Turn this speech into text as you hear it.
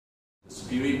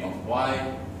spirit of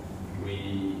why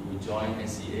we join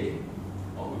SCA,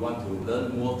 or we want to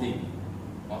learn more things,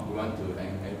 or we want to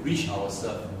enrich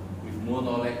ourselves with more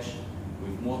knowledge,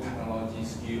 with more technology,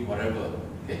 skill, whatever.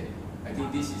 Okay, I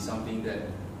think this is something that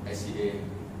SCA,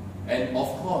 and of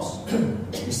course,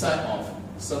 besides of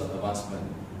self-advancement,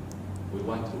 we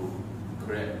want to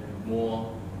create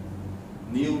more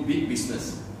new big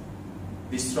business,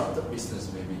 disruptive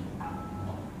business maybe.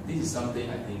 This is something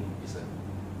I think is a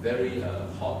very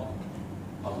hot,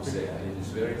 how to say, it is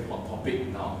very hot topic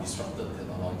now, disruptive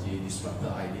technology,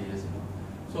 disruptive ideas.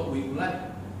 So we would like,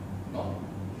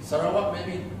 Sarawak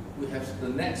maybe we have the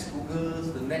next Google,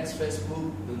 the next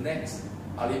Facebook, the next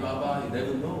Alibaba, you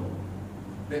never know.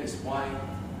 That is why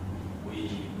we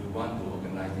want to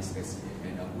organize this SCA,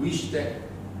 and I wish that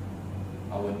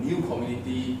our new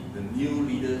community, the new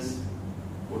leaders,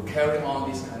 will carry on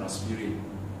this kind of spirit.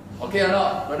 Okay or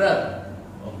not, brother?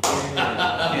 Okay.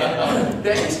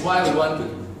 That is why we want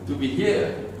to be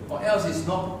here, or else it's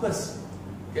no purpose.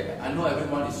 Okay? I know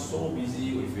everyone is so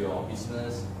busy with your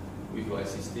business, with your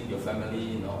assisting, your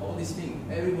family, all these things.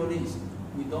 Everybody is,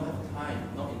 we don't have time,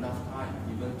 not enough time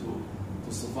even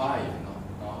to survive.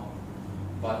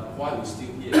 But why we're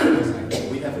still here? Because I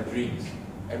think we have a dream.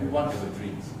 Everyone has a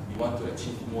dream. We want to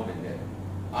achieve more than that.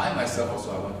 I myself also,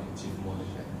 I want to achieve more than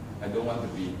that. I don't want to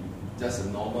be just a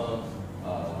normal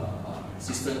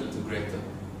system integrator.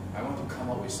 I want to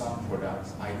come up with some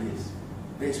products, ideas.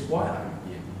 That's why I'm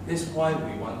here. That's why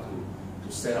we want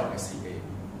to set up SCA.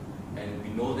 And we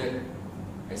know that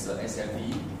as a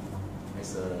SME,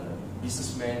 as a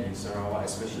businessman in Sarawak,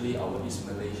 especially our East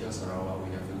Malaysia, Sarawak,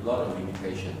 we have a lot of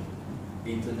limitation.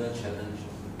 Internal challenge,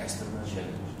 external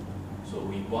challenge. So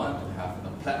we want to have a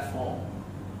platform.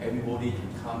 Everybody can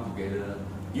come together,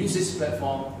 use this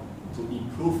platform to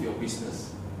improve your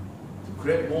business, to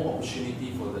create more opportunity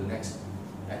for the next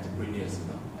entrepreneurs,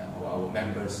 our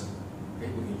members. Okay?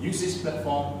 We can use this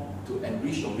platform to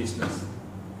enrich your business,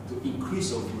 to increase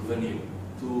your revenue,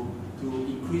 to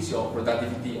increase your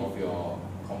productivity of your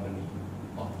company.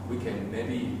 We can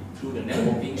maybe through the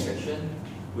networking session,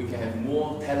 we can have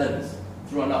more talents.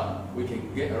 True or not? We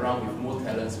can get around with more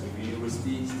talents, with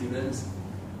university students,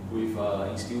 with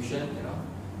institutions,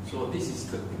 So this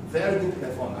is a very good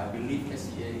platform. I believe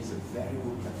SCA is a very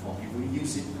good platform if we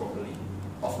use it properly.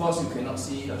 Of course, you cannot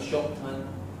see a short-term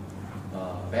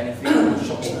benefit or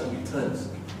short-term returns,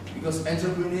 because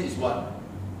entrepreneur is what?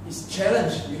 It's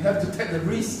challenge. You have to take the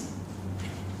risk.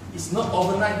 It's not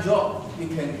overnight job. You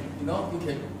can, you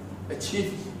can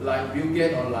achieve like Bill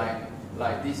Gates or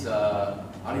like this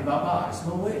Alibaba. It's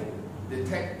no way. They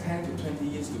take 10 to 20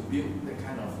 years to build that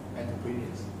kind of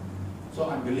entrepreneurs. So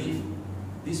I believe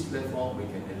this platform we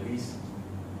can at least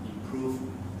improve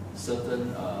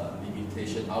certain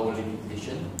limitation, our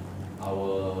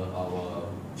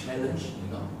challenge,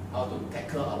 how to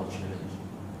tackle our challenge.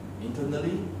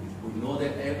 Internally, we know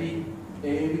that every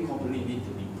company needs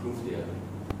to improve their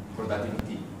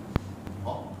productivity,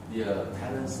 their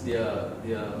talents, their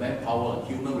manpower,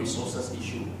 human resources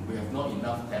issue. We have not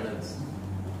enough talents.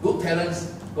 Good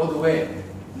talents go away.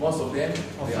 Most of them,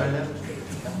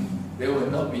 they will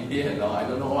not be here now. I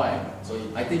don't know why. So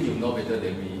I think you know better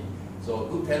than me. So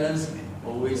good talents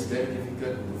always very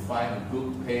difficult to find a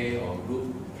good pay or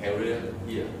good career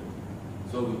here.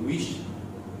 So we wish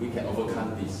we can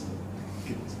overcome this.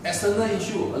 External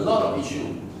issue, a lot of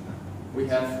issue. We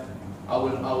have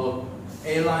our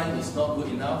airline is not good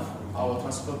enough. Our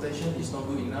transportation is not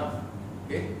good enough.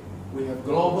 Okay, we have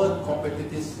global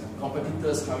competitors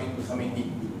coming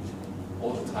in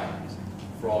all the time,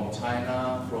 from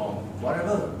China, from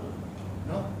whatever,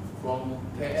 from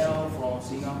KL, from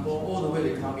Singapore, all the way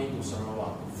they come into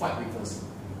Sarawak to fight with us.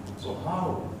 So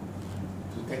how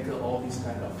to tackle all these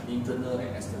kind of internal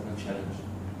and external challenge?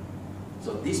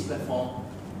 So this platform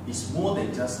is more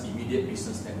than just immediate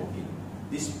business networking.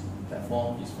 This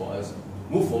platform is for us to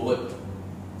move forward.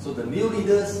 So the new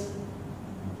leaders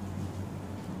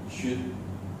should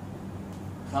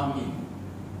come in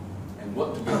and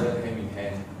work together hand in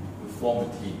hand. We form a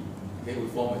team. Okay, we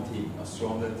form a team, a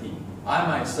stronger team. I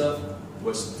myself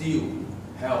will still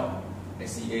help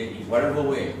SCA in whatever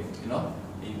way, in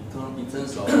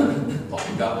terms of talk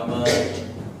to government,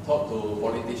 talk to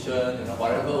politicians,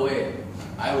 whatever way,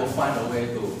 I will find a way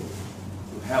to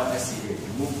help SCA to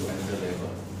move to another level.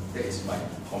 That is my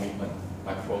commitment,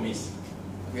 my promise.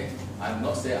 Okay, I'm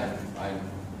not saying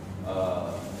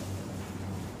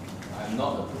I'm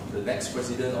not the next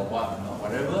president or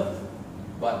whatever,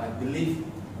 but I believe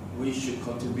we should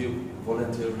contribute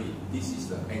voluntarily. This is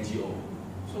the NGO,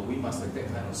 so we must have that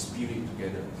kind of spirit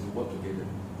together, to work together,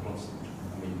 close.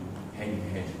 Hand in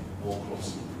hand, more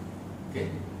closely. Okay,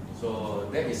 so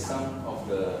that is some of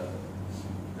the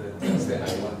things that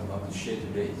I want to share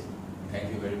today.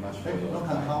 Thank you very much for your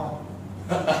time.